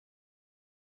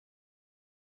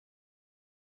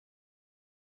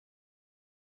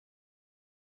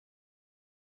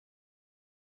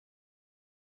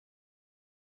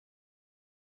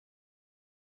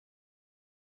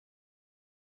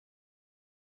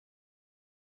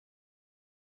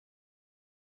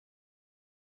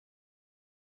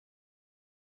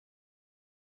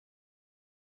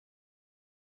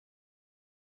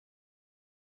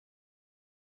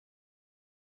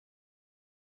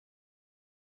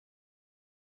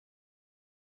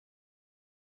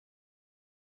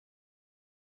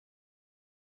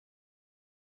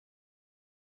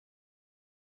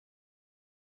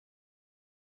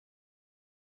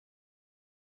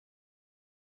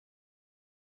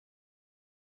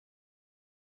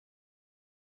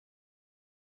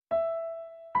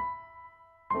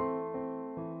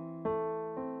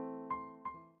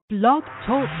Blog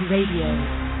Talk Radio.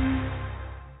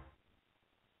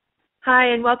 Hi,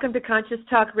 and welcome to Conscious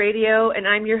Talk Radio, and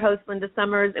I'm your host, Linda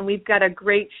Summers, and we've got a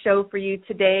great show for you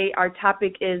today. Our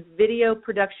topic is video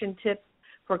production tips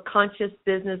for conscious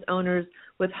business owners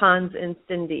with Hans and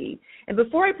Cindy. And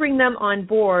before I bring them on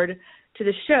board to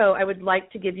the show, I would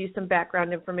like to give you some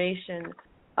background information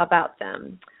about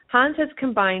them. Hans has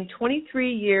combined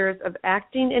 23 years of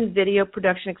acting and video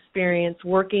production experience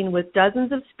working with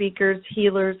dozens of speakers,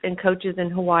 healers, and coaches in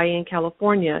Hawaii and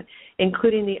California,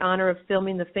 including the honor of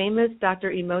filming the famous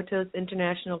Dr. Emoto's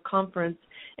International Conference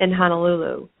in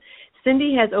Honolulu.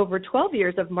 Cindy has over 12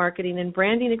 years of marketing and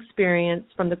branding experience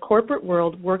from the corporate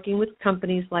world working with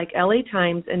companies like LA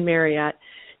Times and Marriott.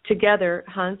 Together,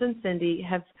 Hans and Cindy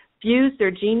have fused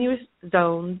their genius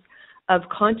zones of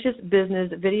conscious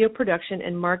business, video production,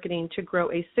 and marketing to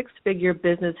grow a six-figure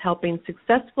business helping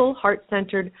successful,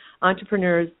 heart-centered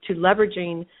entrepreneurs to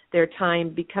leveraging their time,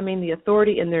 becoming the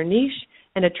authority in their niche,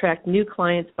 and attract new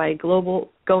clients by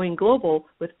going global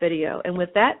with video. And with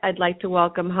that, I'd like to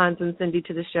welcome Hans and Cindy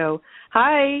to the show.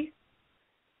 Hi.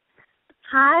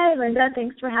 Hi, Linda.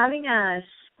 Thanks for having us.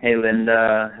 Hey,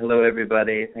 Linda. Hello,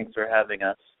 everybody. Thanks for having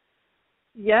us.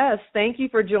 Yes, thank you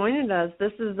for joining us.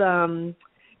 This is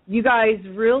you guys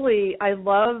really, I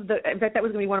love in fact, that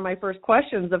was going to be one of my first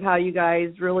questions of how you guys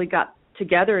really got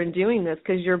together in doing this,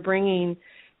 because you're bringing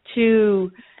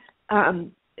two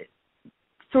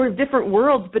sort of different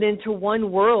worlds, but into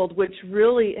one world, which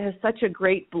really has such a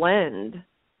great blend,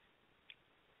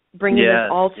 bringing us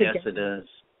all together. Yes, it is.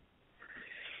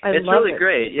 It's really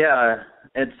great, yeah.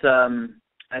 It's,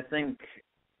 I think,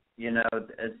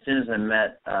 as soon as I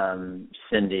met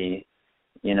Cindy,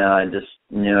 I just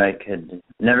knew I could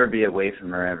never be away from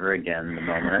her ever again the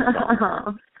moment I saw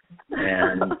her.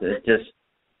 And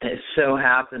it so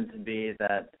happened to be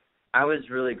that I was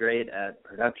really great at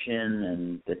production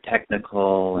and the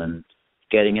technical and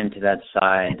getting into that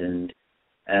side. And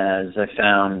as I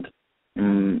found,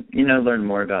 learn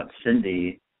more about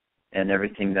Cindy and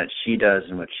everything that she does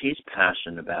and what she's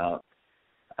passionate about,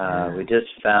 we just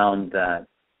found that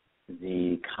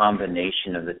the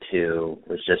combination of the two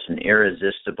was just an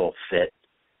irresistible fit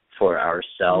for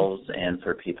ourselves and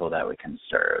for people that we can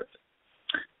serve.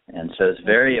 And so it's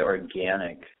very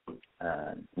organic,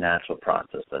 natural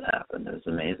process that happened. It was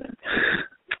amazing.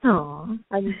 Oh,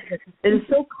 it is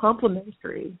so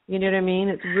complementary. You know what I mean?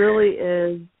 It really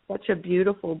is such a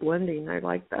beautiful blending. I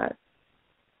like that.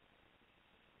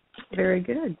 Very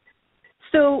good.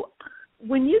 So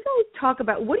when you guys talk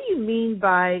about, what do you mean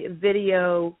by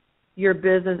video your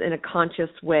business in a conscious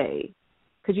way?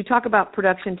 Could you talk about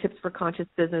production tips for conscious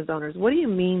business owners? What do you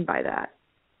mean by that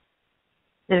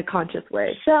in a conscious way?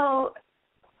 So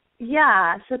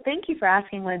thank you for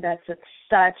asking, Linda. It's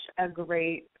such a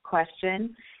great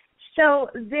question. So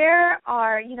there's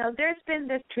been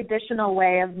this traditional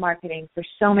way of marketing for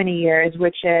so many years,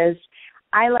 which is,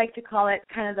 I like to call it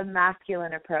kind of the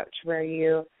masculine approach, where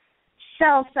you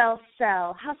sell,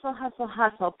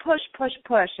 hustle,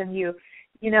 push, and you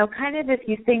kind of, if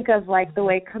you think of like the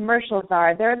way commercials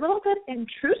are, they're a little bit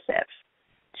intrusive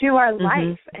to our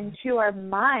life and to our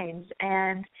minds,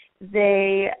 and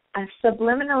they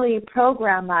subliminally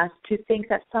program us to think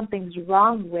that something's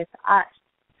wrong with us.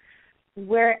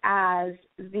 Whereas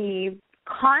the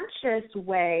conscious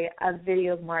way of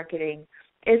video marketing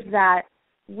is that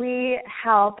we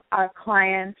help our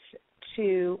clients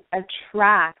to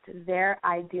attract their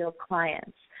ideal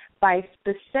clients by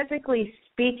specifically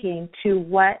speaking to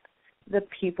what the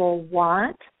people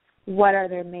want, what are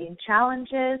their main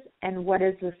challenges, and what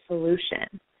is the solution.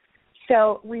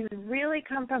 So we really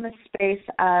come from a space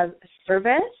of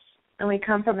service, and we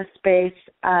come from a space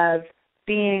of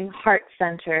being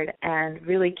heart-centered and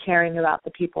really caring about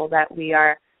the people that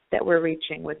we're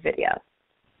reaching with video.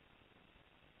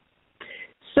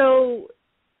 So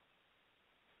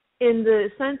in the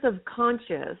sense of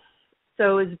conscious,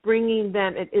 so is bringing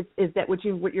them, is that what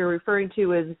you're referring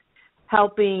to is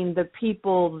helping the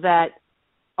people that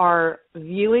are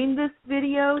viewing this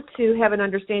video to have an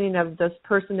understanding of this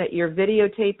person that you're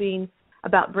videotaping,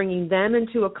 about bringing them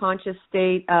into a conscious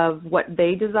state of what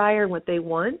they desire and what they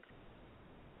want?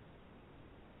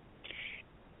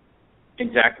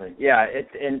 Exactly. Yeah.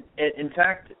 In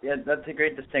fact, that's a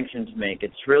great distinction to make.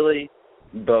 It's really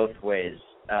both ways.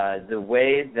 The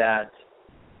way that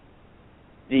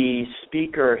the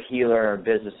speaker, healer,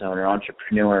 business owner,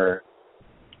 entrepreneur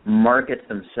markets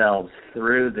themselves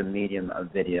through the medium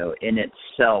of video in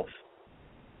itself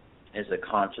is a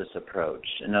conscious approach.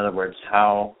 In other words,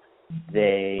 how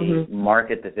they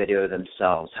market the video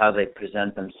themselves, how they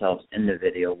present themselves in the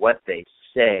video, what they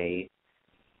say,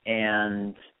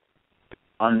 and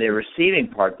on the receiving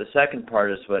part, the second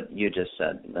part is what you just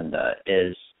said, Linda,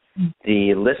 is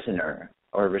the listener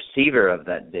or receiver of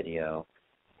that video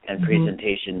and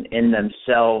presentation in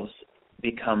themselves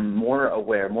become more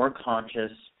aware, more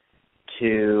conscious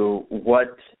to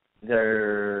what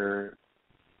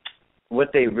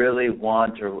they really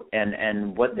want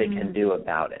and what they can do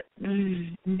about it.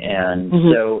 And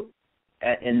so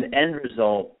in the end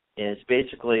result is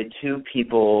basically two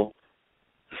people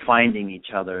finding each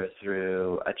other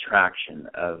through attraction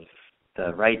of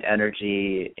the right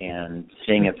energy and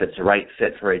seeing if it's the right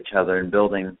fit for each other and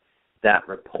building that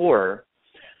rapport,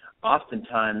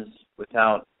 oftentimes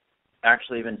without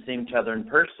actually even seeing each other in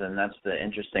person. That's the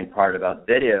interesting part about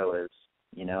video is,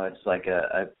 you know, it's like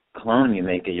a clone you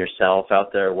make of yourself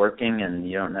out there working, and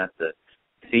you don't have to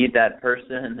feed that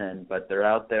person, but they're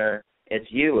out there. It's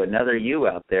you, another you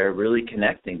out there really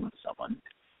connecting with someone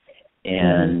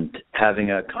and having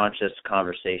a conscious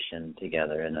conversation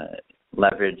together in a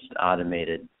leveraged,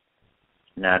 automated,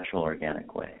 natural,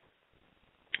 organic way.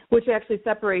 Which actually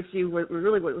separates you,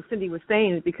 really what Cindy was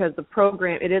saying, is because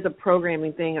it is a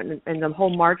programming thing, and the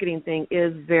whole marketing thing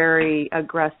is very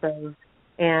aggressive,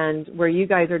 and where you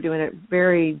guys are doing it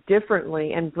very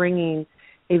differently and bringing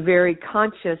a very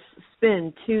conscious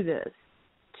spin to this,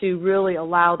 to really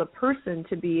allow the person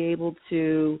to be able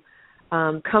to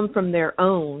come from their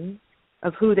own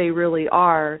of who they really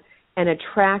are and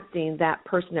attracting that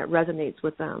person that resonates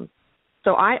with them.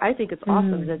 So I think it's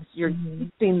awesome that you're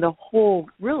teaching the whole,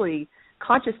 really,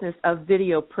 consciousness of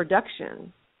video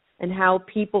production and how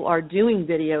people are doing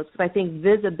videos. Because I think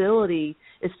visibility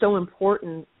is so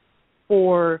important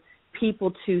for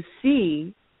people to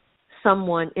see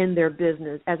someone in their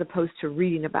business as opposed to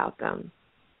reading about them.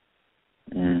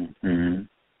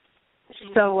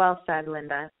 So well said,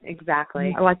 Linda.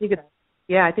 Exactly. Oh, I think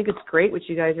it's great what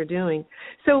you guys are doing.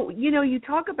 So, you know, you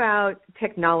talk about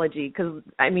technology because,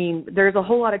 I mean, there's a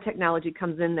whole lot of technology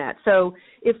comes in that. So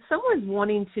if someone's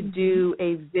wanting to do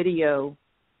a video,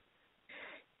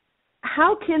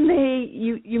 how can they,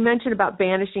 you mentioned about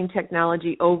banishing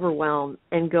technology overwhelm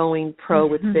and going pro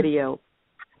with video.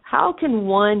 How can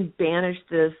one banish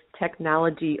this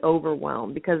technology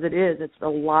overwhelm? Because it's a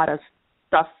lot of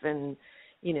stuff and,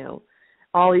 you know,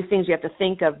 all these things you have to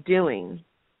think of doing.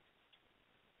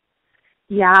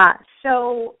 Yeah,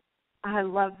 so I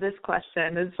love this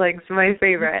question. It's like my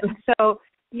favorite. So,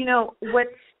 you know, what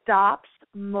stops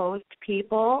most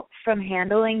people from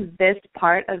handling this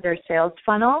part of their sales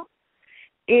funnel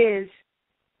is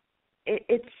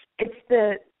it's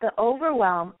the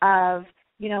overwhelm of,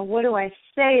 you know, what do I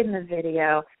say in the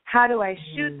video? How do I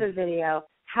shoot the video?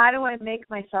 How do I make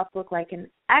myself look like an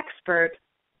expert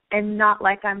and not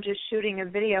like I'm just shooting a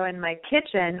video in my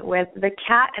kitchen with the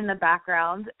cat in the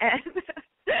background and,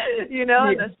 you know,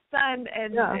 and the sun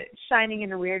and shining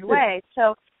in a weird way.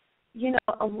 So, you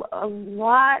know, a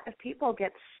lot of people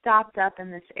get stopped up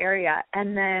in this area,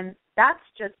 and then that's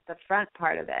just the front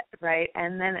part of it, right?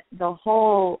 And then the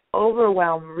whole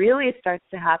overwhelm really starts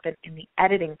to happen in the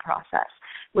editing process,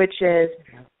 which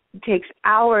takes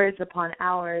hours upon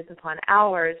hours upon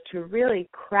hours to really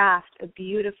craft a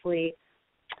beautifully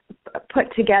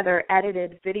put together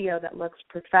edited video that looks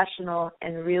professional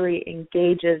and really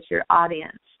engages your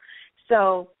audience.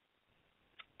 So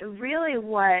really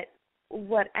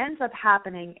what ends up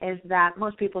happening is that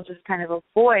most people just kind of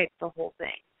avoid the whole thing.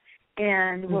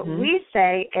 And what we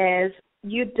say is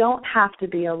you don't have to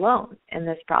be alone in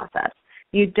this process.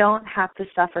 You don't have to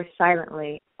suffer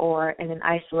silently or in an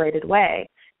isolated way.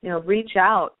 You know, reach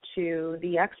out to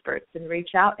the experts and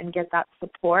reach out and get that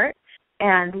support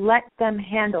and let them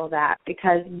handle that,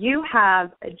 because you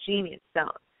have a genius zone.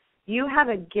 You have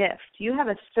a gift. You have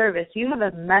a service. You have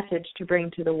a message to bring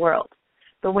to the world.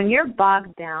 But when you're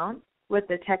bogged down with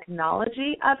the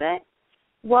technology of it,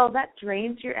 well, that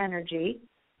drains your energy.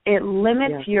 It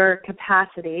limits your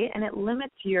capacity, and it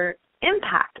limits your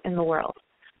impact in the world.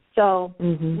 So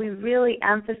we really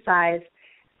emphasize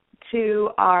to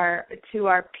our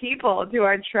people, to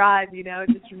our tribe, you know,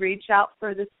 just reach out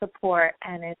for the support,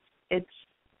 and it's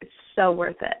so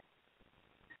worth it.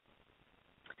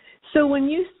 So when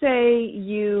you say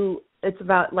it's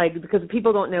about, like, because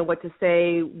people don't know what to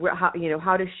say,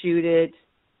 how to shoot it,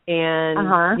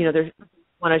 and you know, they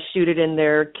want to shoot it in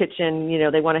their kitchen, you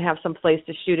know, they want to have some place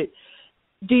to shoot it.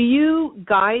 Do you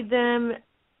guide them,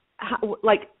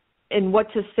 in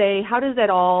what to say? What does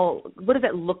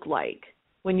that look like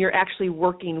when you're actually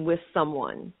working with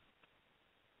someone?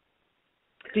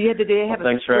 Do they have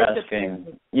thanks for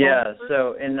asking. Yeah,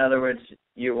 so in other words,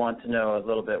 you want to know a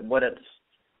little bit what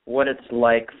it's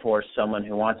like for someone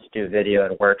who wants to do video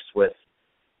and works with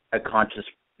a conscious,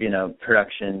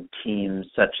 production teams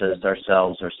such as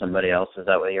ourselves or somebody else? Is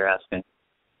that what you're asking?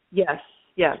 Yes.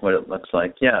 What it looks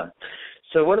like, yeah.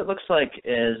 So what it looks like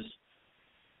is,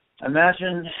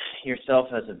 imagine yourself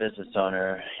as a business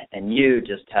owner and you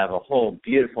just have a whole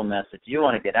beautiful message. You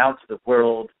want to get out to the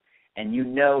world, and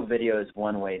video is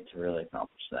one way to really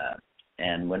accomplish that.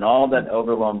 And when all that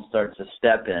overwhelm starts to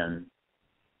step in,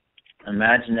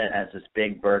 imagine it as this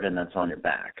big burden that's on your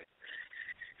back,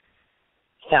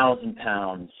 1,000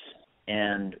 pounds.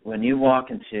 And when you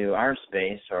walk into our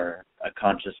space or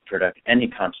any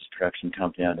conscious production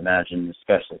company, I'd imagine,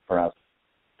 especially for us,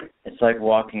 it's like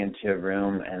walking into a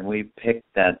room and we pick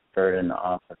that burden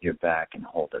off of your back and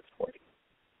hold it for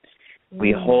you.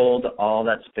 We hold all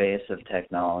that space of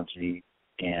technology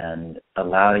and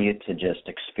allow you to just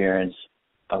experience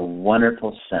a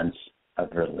wonderful sense of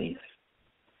relief.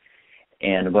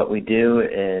 And what we do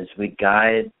is we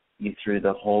guide you through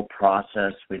the whole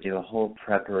process. We do a whole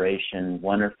preparation,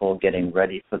 wonderful getting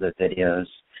ready for the videos.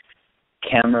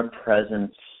 Camera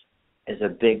presence is a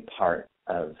big part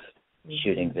of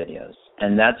shooting videos.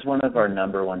 And that's one of our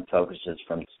number one focuses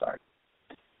from the start,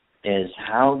 is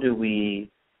how do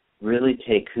we really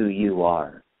take who you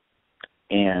are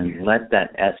and let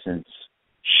that essence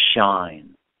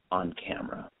shine on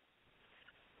camera.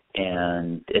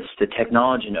 And it's the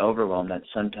technology and overwhelm that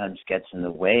sometimes gets in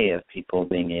the way of people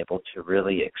being able to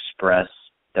really express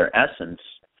their essence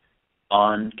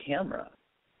on camera.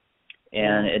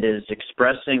 And it is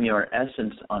expressing your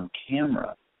essence on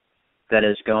camera that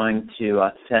is going to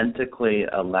authentically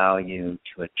allow you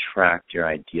to attract your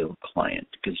ideal client,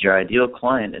 because your ideal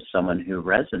client is someone who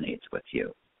resonates with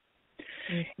you.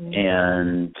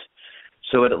 And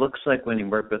so what it looks like when you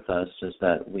work with us is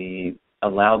that we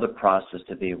allow the process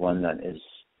to be one that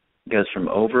goes from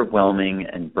overwhelming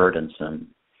and burdensome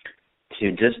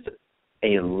to just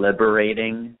a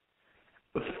liberating,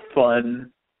 fun,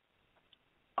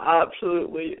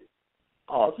 absolutely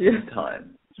awesome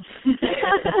time.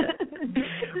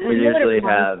 We usually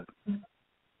have.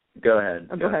 Go ahead.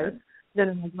 Go ahead. No,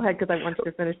 go ahead, because I want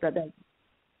you to finish that.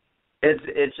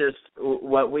 It's just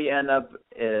what we end up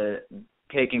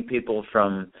taking people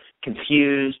from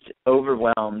confused,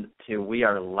 overwhelmed to we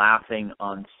are laughing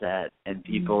on set and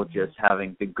people just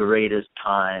having the greatest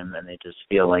time, and they just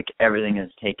feel like everything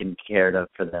is taken care of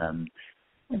for them.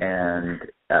 And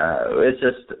it's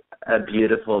just a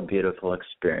beautiful, beautiful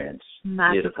experience.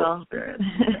 Magical. Beautiful experience.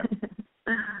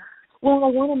 Yeah. Well, I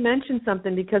want to mention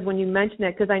something, because when you mention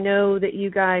it, because I know that you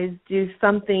guys do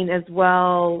something as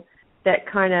well that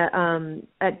kind of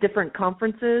at different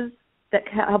conferences that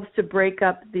helps to break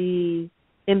up the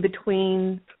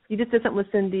in-between. You just did something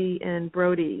with Cindy and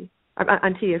Brody,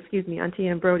 Antia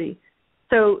and Brody.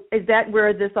 So is that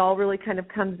where this all really kind of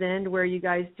comes in, where you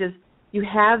guys you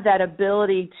have that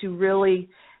ability to really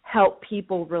help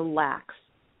people relax?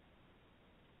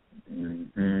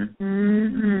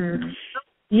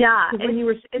 Yeah,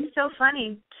 it's so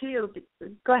funny, too.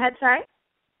 Go ahead, sorry.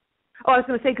 Oh, I was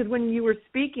going to say, because when you were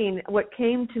speaking, what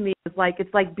came to me was like,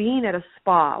 it's like being at a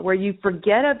spa where you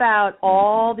forget about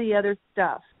all the other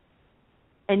stuff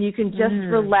and you can just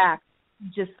relax,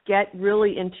 just get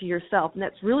really into yourself. And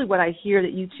that's really what I hear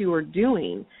that you two are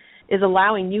doing, is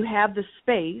allowing, you have the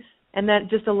space, and that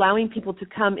just allowing people to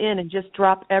come in and just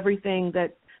drop everything,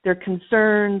 that their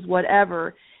concerns,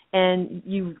 whatever, and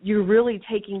you're really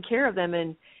taking care of them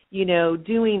and,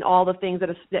 doing all the things at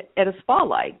a spa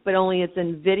like, but only it's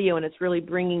in video, and it's really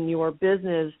bringing your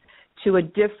business to a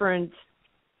different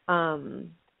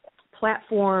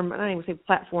platform. I don't even say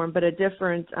platform, but a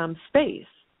different space.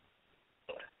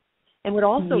 And what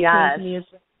also came to me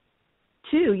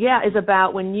is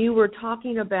about when you were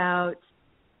talking about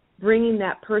bringing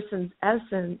that person's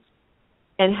essence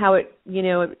and how it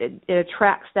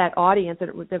attracts that audience,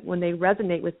 and when they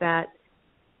resonate with that.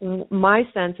 My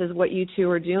sense is what you two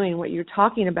are doing, what you're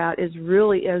talking about, is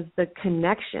the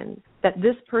connection, that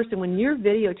this person, when you're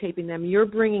videotaping them, you're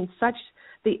bringing such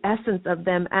the essence of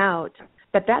them out,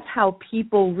 that's how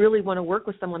people really want to work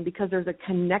with someone, because there's a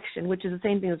connection, which is the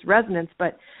same thing as resonance,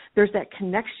 but there's that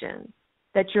connection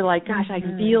that you're like, gosh, I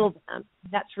feel them.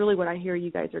 That's really what I hear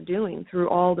you guys are doing through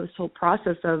all this whole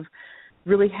process of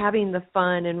really having the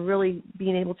fun and really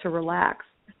being able to relax.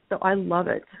 So I love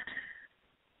it.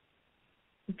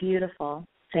 Beautiful.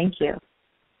 Thank you.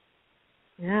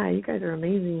 Yeah, you guys are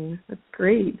amazing. That's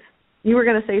great. You were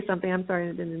going to say something. I'm sorry,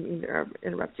 I didn't mean to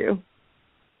interrupt you.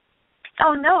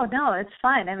 Oh, no, it's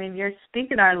fine. I mean, you're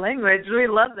speaking our language. We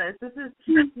love this. This is,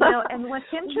 and what's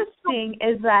interesting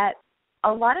is that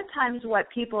a lot of times what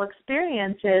people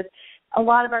experience is a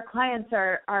lot of our clients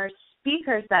are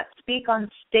speakers that speak on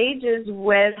stages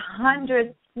with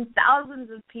hundreds and thousands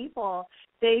of people.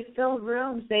 They fill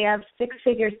rooms. They have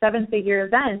 6-figure, 7-figure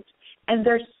events, and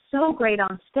they're so great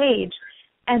on stage.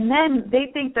 And then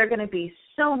they think they're going to be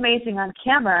so amazing on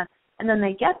camera, and then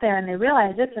they get there and they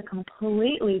realize it's a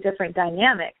completely different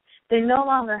dynamic. They no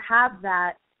longer have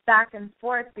that back and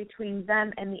forth between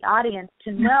them and the audience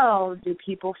to know, do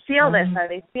people feel this? Are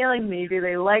they feeling me? Do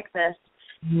they like this?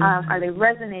 Are they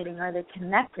resonating? Are they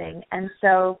connecting? And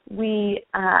so we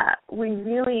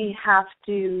really have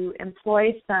to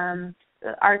employ some,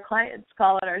 our clients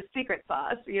call it our secret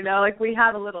sauce, like we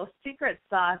have a little secret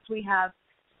sauce. We have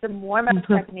some warm-up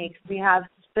techniques. We have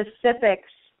specific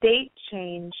state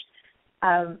change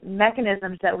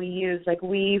mechanisms that we use. Like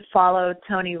we follow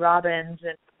Tony Robbins,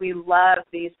 and we love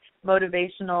these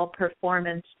motivational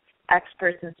performance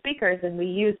experts and speakers, and we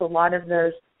use a lot of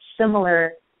those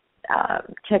similar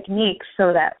techniques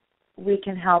so that we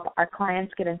can help our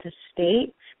clients get into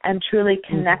state and truly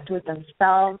connect with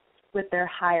themselves, with their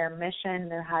higher mission,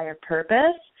 their higher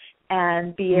purpose,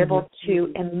 and be able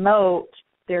to emote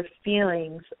their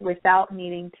feelings without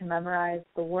needing to memorize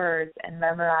the words and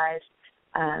memorize,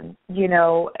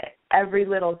 every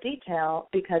little detail,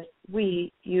 because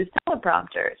we use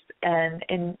teleprompters and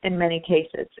in many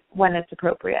cases when it's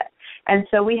appropriate. And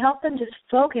so we help them just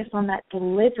focus on that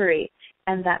delivery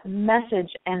and that message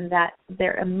and that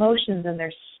their emotions and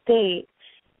their state,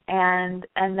 and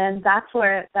then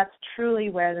that's truly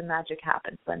where the magic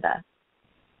happens, Linda.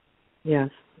 Yes,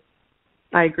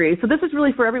 I agree. So this is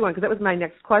really for everyone, because that was my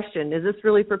next question. Is this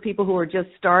really for people who are just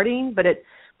starting? But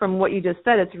from what you just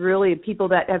said, it's really people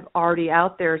that have already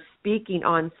out there speaking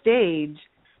on stage,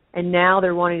 and now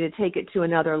they're wanting to take it to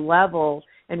another level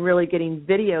and really getting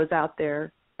videos out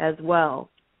there as well.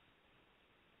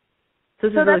 So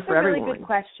this is really for everyone. Really good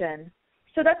question.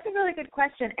 So that's a really good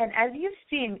question. And as you've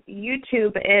seen,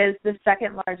 YouTube is the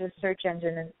second largest search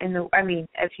engine in the. I mean,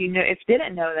 if you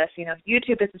didn't know this,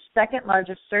 YouTube is the second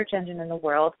largest search engine in the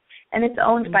world, and it's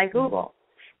owned by Google.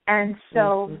 And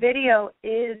so video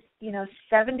is,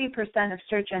 70% of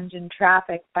search engine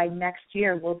traffic by next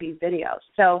year will be video.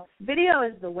 So video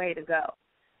is the way to go.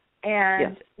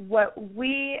 And what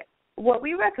we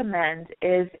recommend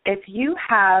is, if you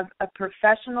have a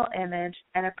professional image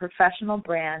and a professional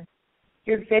brand,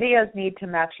 your videos need to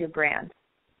match your brand.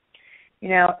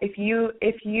 If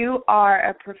you are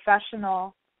a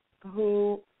professional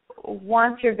who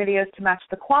wants your videos to match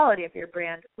the quality of your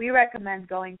brand, we recommend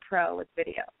going pro with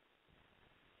video.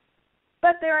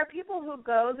 But there are people who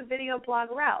go the video blog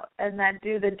route and that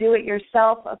do the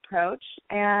do-it-yourself approach,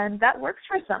 and that works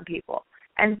for some people.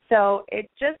 And so it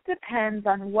just depends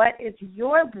on what is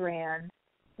your brand,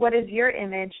 what is your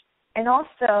image, and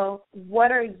also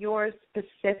what are your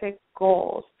specific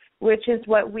goals, which is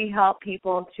what we help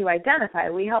people to identify.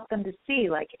 We help them to see,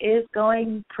 is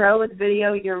going pro with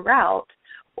video your route,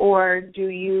 or do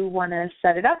you want to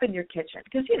set it up in your kitchen?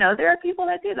 Because, there are people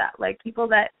that do that, people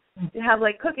that have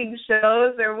cooking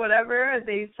shows or whatever.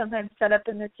 They sometimes set up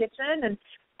in their kitchen,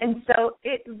 and so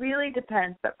it really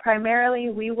depends. But primarily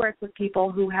we work with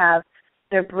people who have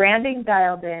their branding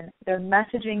dialed in, their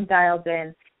messaging dialed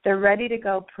in, they're ready to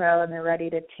go pro, and they're ready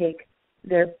to take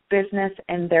their business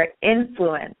and their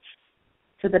influence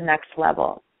to the next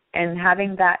level. And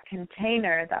having that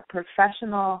container, that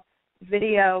professional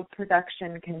video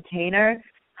production container,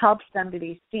 helps them to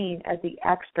be seen as the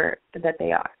expert that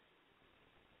they are.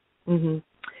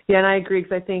 Yeah, and I agree,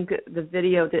 because I think the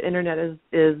video, the internet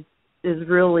is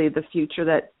really the future,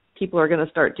 that people are going to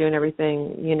start doing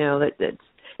everything, that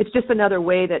it's just another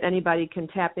way that anybody can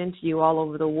tap into you all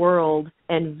over the world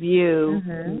and view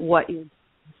what you.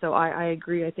 So I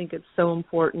agree. I think it's so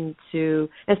important to,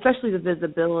 especially the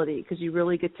visibility, because you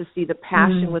really get to see the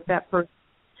passion with that person,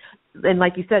 and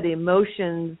like you said, the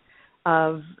emotions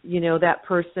of that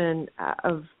person,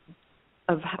 of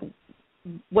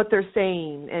what they're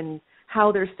saying and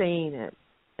how they're saying it,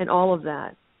 and all of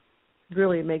that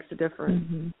really makes a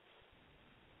difference.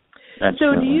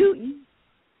 So do you,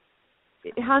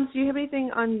 Hans, do you have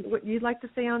anything on what you'd like to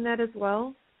say on that as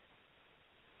well?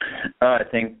 I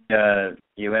think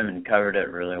you women covered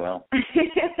it really well.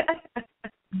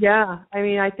 Yeah, I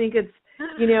mean, I think it's,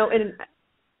 and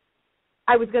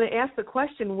I was going to ask the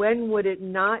question, when would it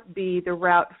not be the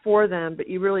route for them? But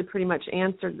you really pretty much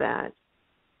answered that.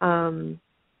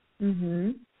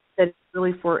 That it's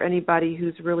really for anybody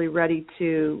who's really ready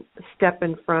to step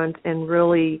in front and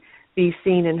really be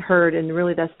seen and heard, and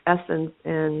really that's essence,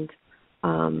 and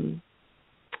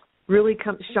really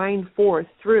shine forth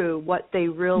through what they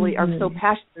really are so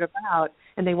passionate about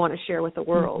and they want to share with the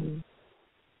world.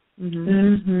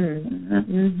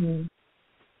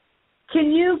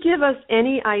 Can you give us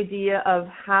any idea of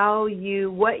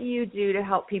what you do to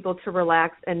help people to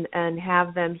relax and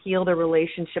have them heal their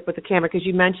relationship with the camera? Because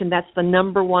you mentioned that's the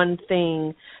number one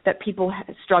thing that people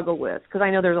struggle with. Because I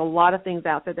know there's a lot of things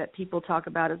out there that people talk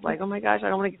about as like, oh my gosh, I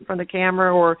don't want to get in front of the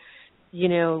camera, or, you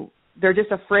know, they're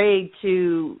just afraid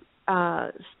to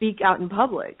speak out in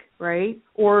public, right?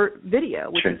 Or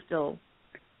video, which is still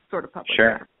sort of public.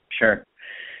 Sure.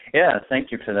 Yeah,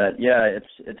 thank you for that. Yeah,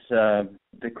 it's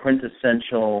the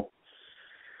quintessential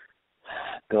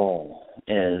goal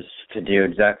is to do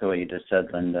exactly what you just said,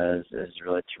 Linda, is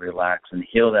really to relax and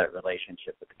heal that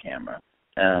relationship with the camera.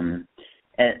 And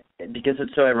because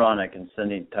it's so ironic, and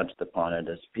Cindy touched upon it,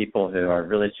 is people who are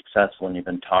really successful and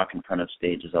even talk in front of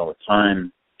stages all the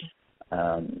time,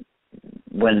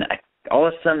 when all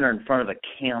of a sudden they're in front of a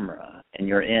camera and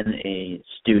you're in a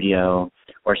studio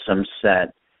or some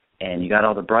set, and you got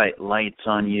all the bright lights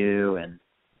on you, and,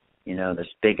 you know, this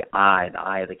big eye, the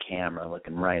eye of the camera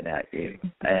looking right at you,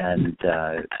 and,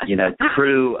 you know,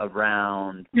 crew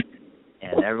around,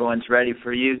 and everyone's ready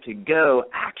for you to go,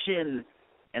 action,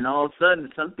 and all of a sudden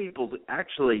some people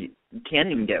actually can't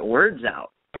even get words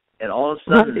out, and all of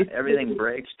a sudden everything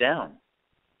breaks down.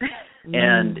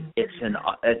 And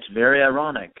it's very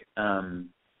ironic.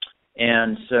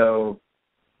 And so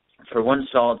for one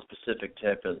solid specific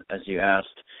tip, as you asked,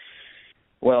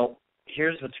 well,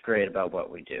 here's what's great about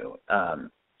what we do.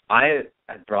 I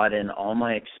brought in all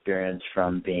my experience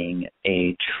from being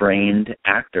a trained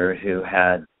actor who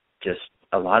had just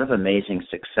a lot of amazing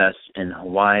success in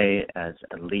Hawaii as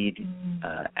a lead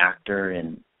actor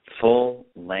in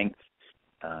full-length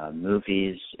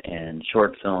movies and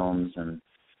short films and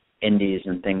indies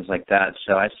and things like that.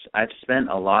 So I've spent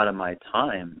a lot of my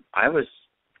time. I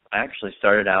actually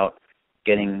started out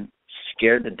getting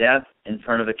scared to death in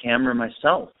front of a camera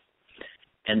myself.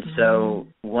 And so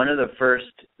one of the first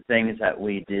things that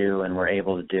we do and we're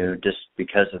able to do, just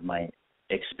because of my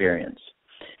experience,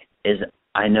 is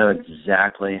I know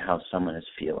exactly how someone is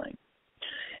feeling.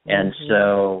 And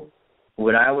so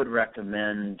what I would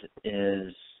recommend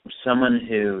is someone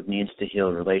who needs to heal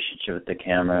a relationship with the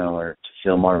camera or to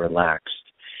feel more relaxed,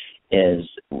 is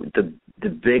the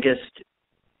biggest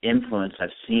influence I've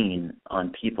seen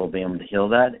on people being able to heal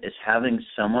that is having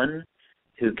someone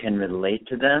who can relate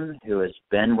to them, who has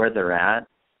been where they're at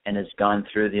and has gone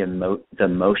through the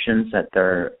emotions that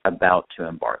they're about to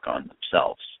embark on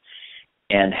themselves.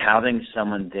 And having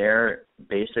someone there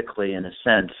basically, in a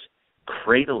sense,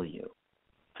 cradle you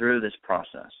through this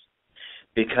process.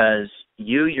 Because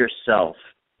you yourself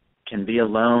can be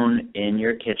alone in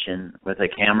your kitchen with a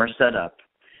camera set up,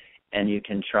 and you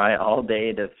can try all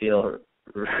day to feel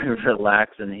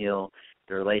relax and heal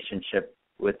the relationship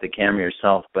with the camera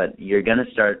yourself, but you're going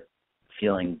to start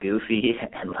feeling goofy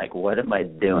and like, what am I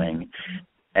doing?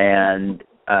 And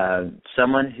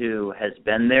someone who has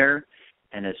been there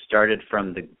and has started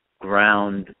from the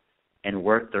ground and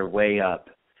worked their way up,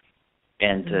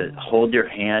 and to hold your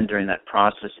hand during that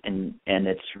process, and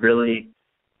it's really,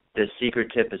 the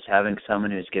secret tip is having someone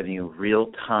who's giving you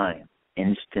real-time,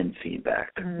 instant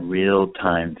feedback,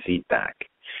 real-time feedback,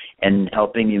 and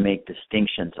helping you make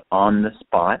distinctions on the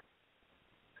spot.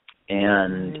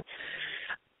 And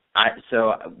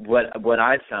so what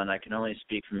I've found, I can only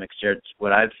speak from experience,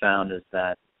 what I've found is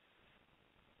that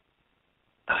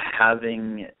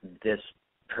having this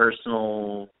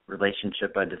personal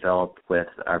relationship I developed with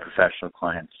our professional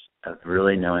clients of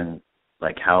really knowing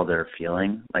like how they're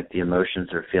feeling, like the emotions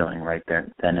they're feeling right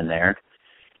there, then and there,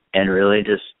 and really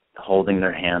just holding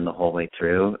their hand the whole way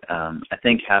through. I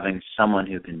think having someone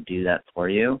who can do that for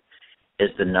you is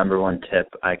the number one tip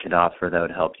I could offer that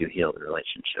would help you heal the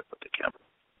relationship with the camera.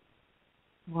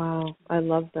 Wow, I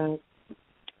love that.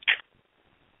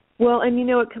 Well, and you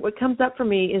know, what comes up for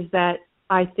me is that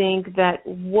I think that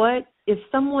what if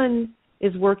someone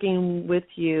is working with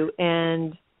you,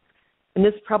 and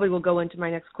this probably will go into my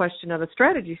next question of a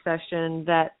strategy session,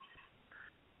 that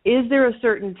is there a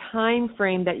certain time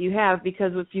frame that you have?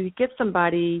 Because if you get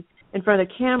somebody in front of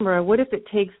the camera, what if it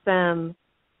takes them,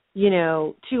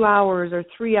 2 hours or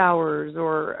 3 hours,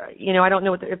 or, I don't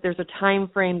know if there's a time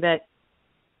frame that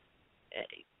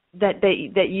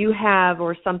you have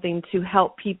or something to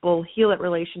help people heal that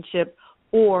relationship,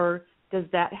 or does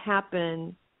that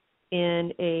happen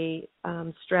in a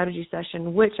strategy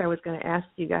session, which I was going to ask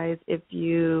you guys if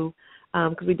you,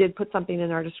 because we did put something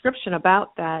in our description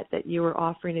about that you were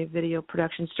offering a video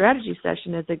production strategy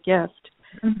session as a gift.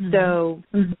 So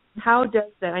how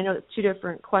does that, I know it's two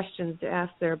different questions to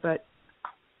ask there, but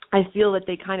I feel that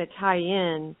they kind of tie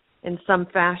in some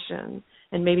fashion,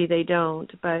 and maybe they don't,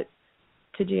 but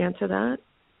could you answer that?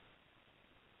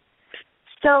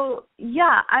 So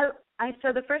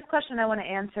so the first question I want to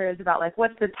answer is about like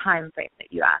what's the time frame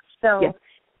that you asked. So yes.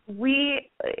 We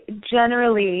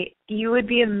generally, you would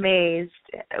be amazed.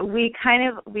 We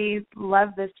love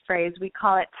this phrase. We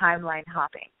call it timeline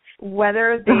hopping.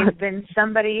 Whether they've been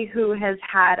somebody who has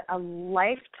had a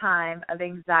lifetime of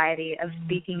anxiety of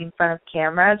speaking in front of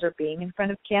cameras or being in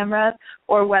front of cameras,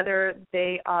 or whether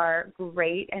they are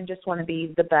great and just want to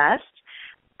be the best,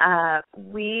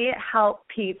 we help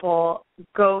people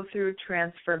go through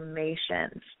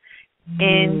transformations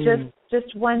in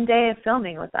just one day of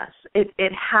filming with us.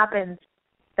 It happens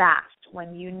fast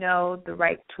when you know the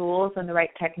right tools and the right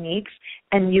techniques,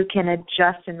 and you can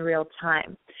adjust in real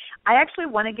time. I actually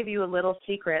want to give you a little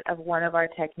secret of one of our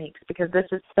techniques because this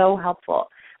is so helpful.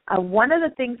 One of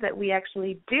the things that we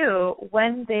actually do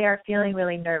when they are feeling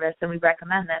really nervous, and we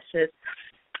recommend this, is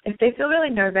if they feel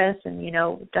really nervous and,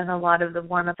 done a lot of the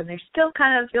warm-up and they're still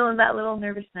kind of feeling that little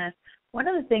nervousness, one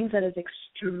of the things that is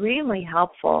extremely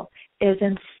helpful is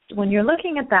when you're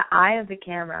looking at the eye of the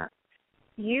camera,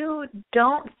 you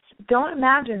don't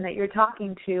imagine that you're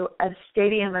talking to a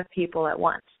stadium of people at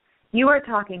once. You are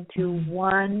talking to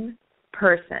one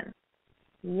person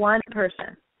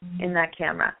in that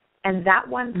camera, and that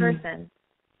one person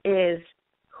is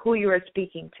who you are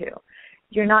speaking to.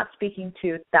 You're not speaking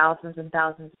to thousands and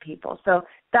thousands of people. So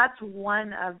that's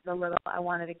one of the I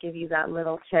wanted to give you that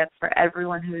little tip for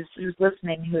everyone who's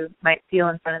listening who might feel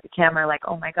in front of the camera like,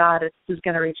 oh my God, this is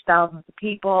going to reach thousands of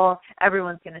people.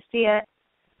 Everyone's going to see it.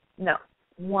 No,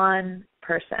 one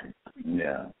person.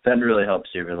 Yeah, that really helps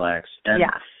you relax. And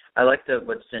yeah. I like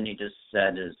what Cindy just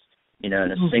said is, in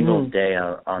a single day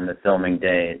on the filming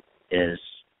day is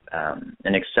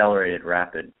an accelerated,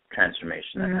 rapid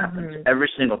transformation that happens every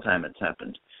single time it's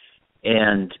happened.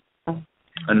 And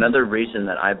another reason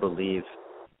that I believe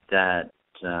that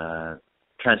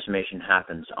transformation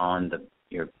happens on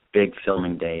your big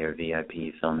filming day, your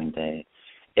VIP filming day,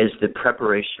 is the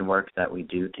preparation work that we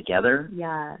do together,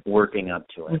 working up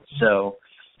to it. So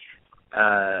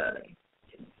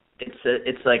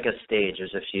it's like a stage.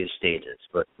 There's a few stages,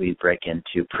 but we break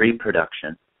into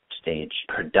pre-production stage,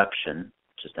 production,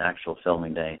 just the actual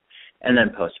filming day, and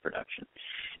then post-production.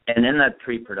 And in that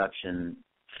pre-production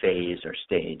phase or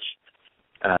stage,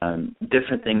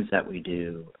 different things that we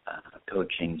do,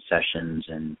 coaching sessions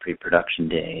and pre-production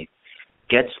day,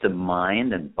 gets the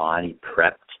mind and body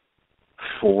prepped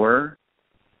for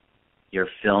your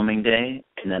filming day,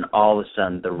 and then all of a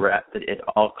sudden it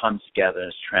all comes together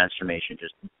as transformation,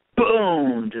 just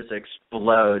boom, just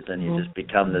explodes, and you just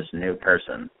become this new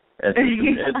person.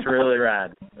 It's really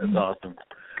rad. It's awesome.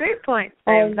 Great point,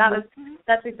 Sam.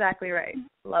 That's exactly right.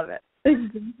 Love it.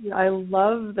 I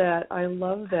love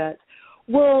that.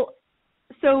 Well,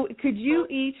 so could you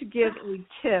each give a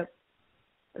tip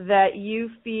that you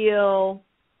feel,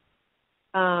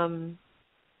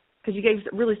 because you gave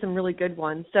really some really good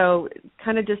ones. So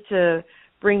kind of just to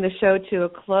bring the show to a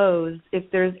close, if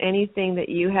there's anything that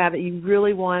you have that you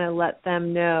really want to let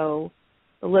them know,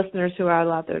 the listeners who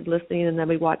are out there listening and they'll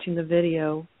be watching the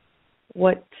video,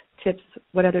 what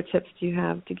other tips do you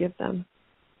have to give them?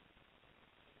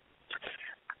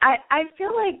 I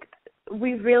feel like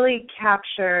we really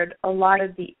captured a lot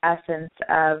of the essence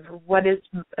of what is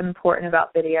important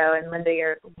about video, and Linda,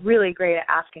 you're really great at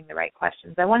asking the right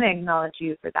questions. I want to acknowledge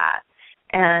you for that.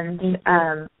 And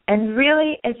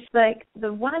really, it's like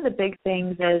one of the big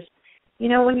things is,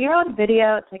 when you're on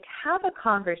video, it's like have a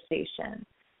conversation.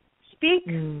 Speak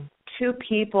to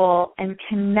people and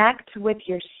connect with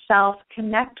yourself,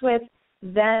 connect with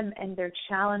them and their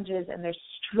challenges and their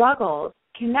struggles,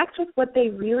 connect with what they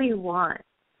really want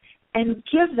and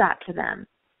give that to them.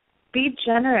 Be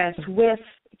generous with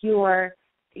your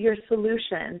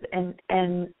solutions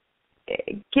and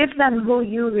give them who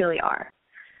you really are.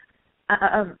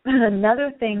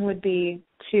 Another thing would be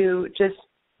to just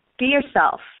be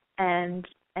yourself and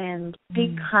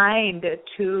be kind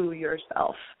to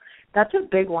yourself. That's a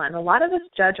big one. A lot of us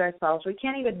judge ourselves. We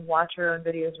can't even watch our own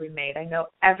videos we made. I know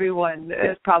everyone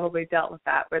has probably dealt with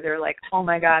that, where they're like, oh,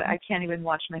 my God, I can't even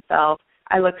watch myself.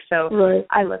 I look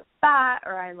I look fat,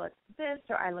 or I look this,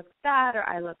 or I look that, or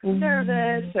I look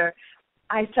nervous, or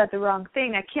I said the wrong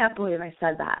thing. I can't believe I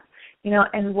said that.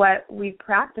 And what we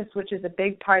practice, which is a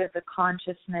big part of the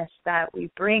consciousness that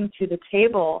we bring to the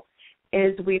table,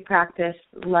 is we practice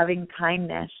loving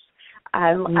kindness.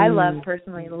 I love,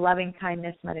 personally, loving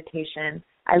kindness meditation.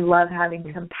 I love having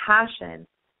compassion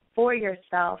for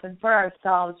yourself and for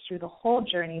ourselves through the whole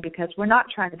journey, because we're not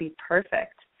trying to be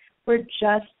perfect. We're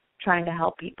just trying to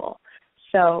help people.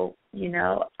 So,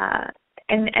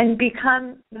 and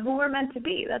become who we're meant to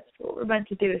be. That's what we're meant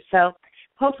to do. So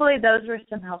hopefully those were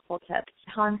some helpful tips.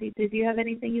 Hansi, did you have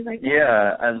anything you'd like to add?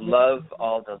 Yeah, I love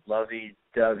all the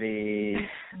lovey-dovey,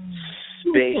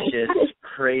 spacious,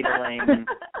 cradling,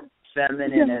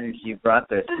 feminine energy you brought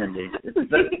there, Cindy. This is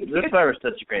why we're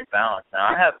such a great balance. Now,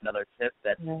 I have another tip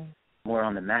that's more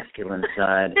on the masculine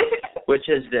side, which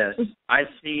is this. I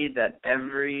see that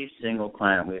every single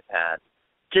client we've had,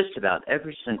 just about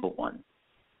every single one,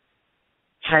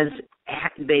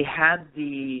 they had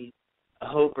the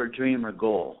hope or dream or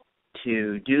goal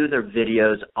to do their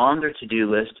videos on their to-do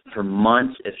list for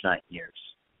months, if not years.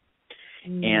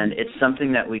 And it's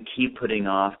something that we keep putting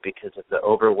off because of the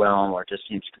overwhelm, or it just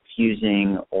seems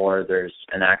confusing, or there's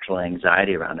an actual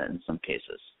anxiety around it in some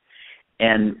cases.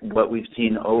 And what we've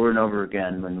seen over and over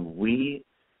again, when we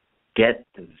get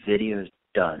the videos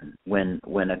done, when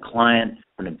a client,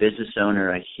 when a business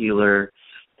owner, a healer,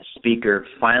 a speaker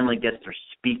finally gets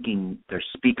their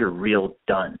speaker reel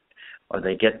done, or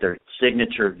they get their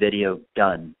signature video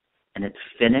done, and it's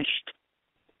finished,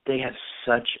 they have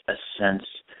such a sense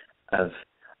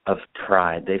of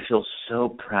pride. They feel so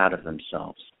proud of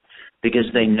themselves because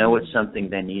they know it's something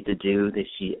they need to do. They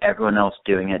see everyone else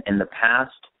doing it. In the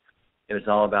past, it was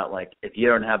all about, like, if you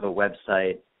don't have a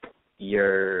website,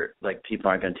 you're, like, people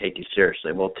aren't going to take you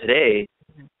seriously. Well, today,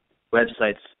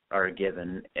 websites are a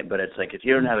given, but it's like if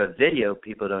you don't have a video,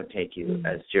 people don't take you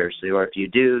as seriously. Or if you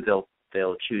do,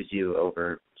 they'll choose you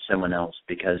over someone else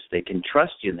because they can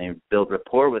trust you and they build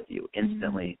rapport with you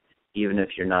instantly, even if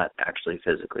you're not actually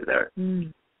physically there.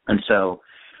 And so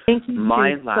thank you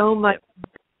so much.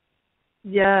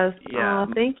 Yes. Yeah.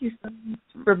 Thank you so much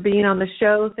for being on the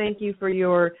show. Thank you for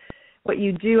what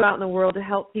you do out in the world to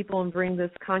help people and bring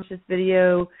this conscious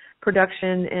video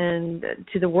production and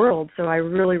to the world. So I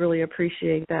really, really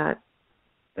appreciate that.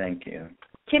 Thank you.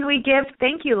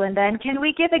 Thank you, Linda. And can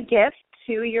we give a gift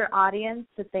to your audience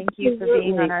to thank you for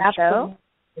being on our show?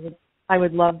 I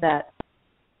would love that.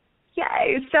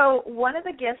 Yay. So one of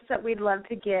the gifts that we'd love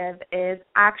to give is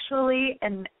actually,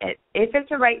 if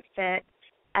it's a right fit,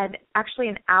 and actually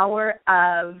an hour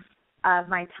of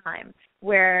my time,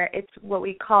 where it's what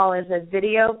we call is a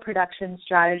video production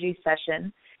strategy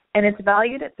session, and it's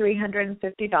valued at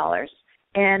 $350.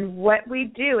 And what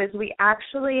we do is we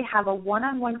actually have a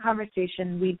one-on-one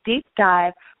conversation. We deep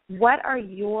dive. What are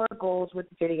your goals with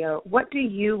video? What do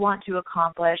you want to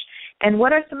accomplish? And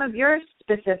what are some of your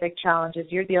specific challenges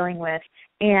you're dealing with?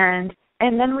 And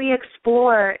then we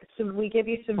explore, we give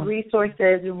you some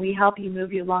resources, and we help you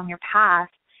move you along your path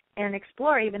and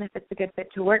explore, even if it's a good fit,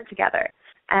 to work together.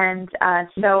 And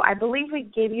so I believe we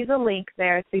gave you the link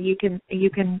there, so you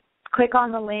can click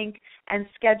on the link and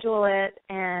schedule it,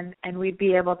 and we'd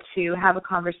be able to have a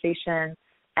conversation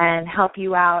and help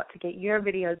you out to get your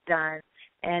videos done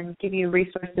and give you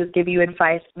resources, give you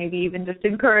advice, maybe even just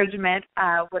encouragement,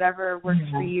 whatever works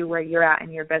for you where you're at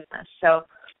in your business. So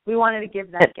we wanted to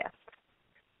give that gift.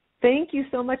 Thank you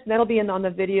so much. That'll be on the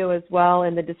video as well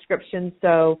in the description.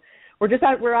 So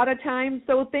we're out of time.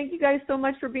 So thank you guys so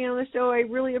much for being on the show. I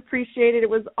really appreciate it. It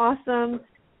was awesome.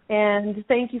 And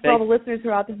thank you for all the listeners who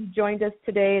are out there who joined us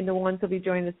today and the ones who will be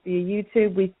joining us via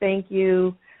YouTube. We thank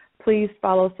you. Please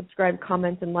follow, subscribe,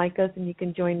 comment, and like us. And you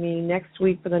can join me next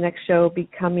week for the next show,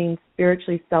 Becoming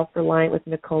Spiritually Self-Reliant with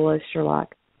Nicola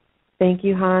Sherlock. Thank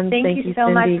you, Hans. Thank you so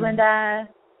Cindy. much, Linda.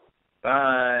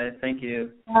 Bye. Thank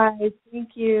you. Bye. Thank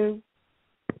you.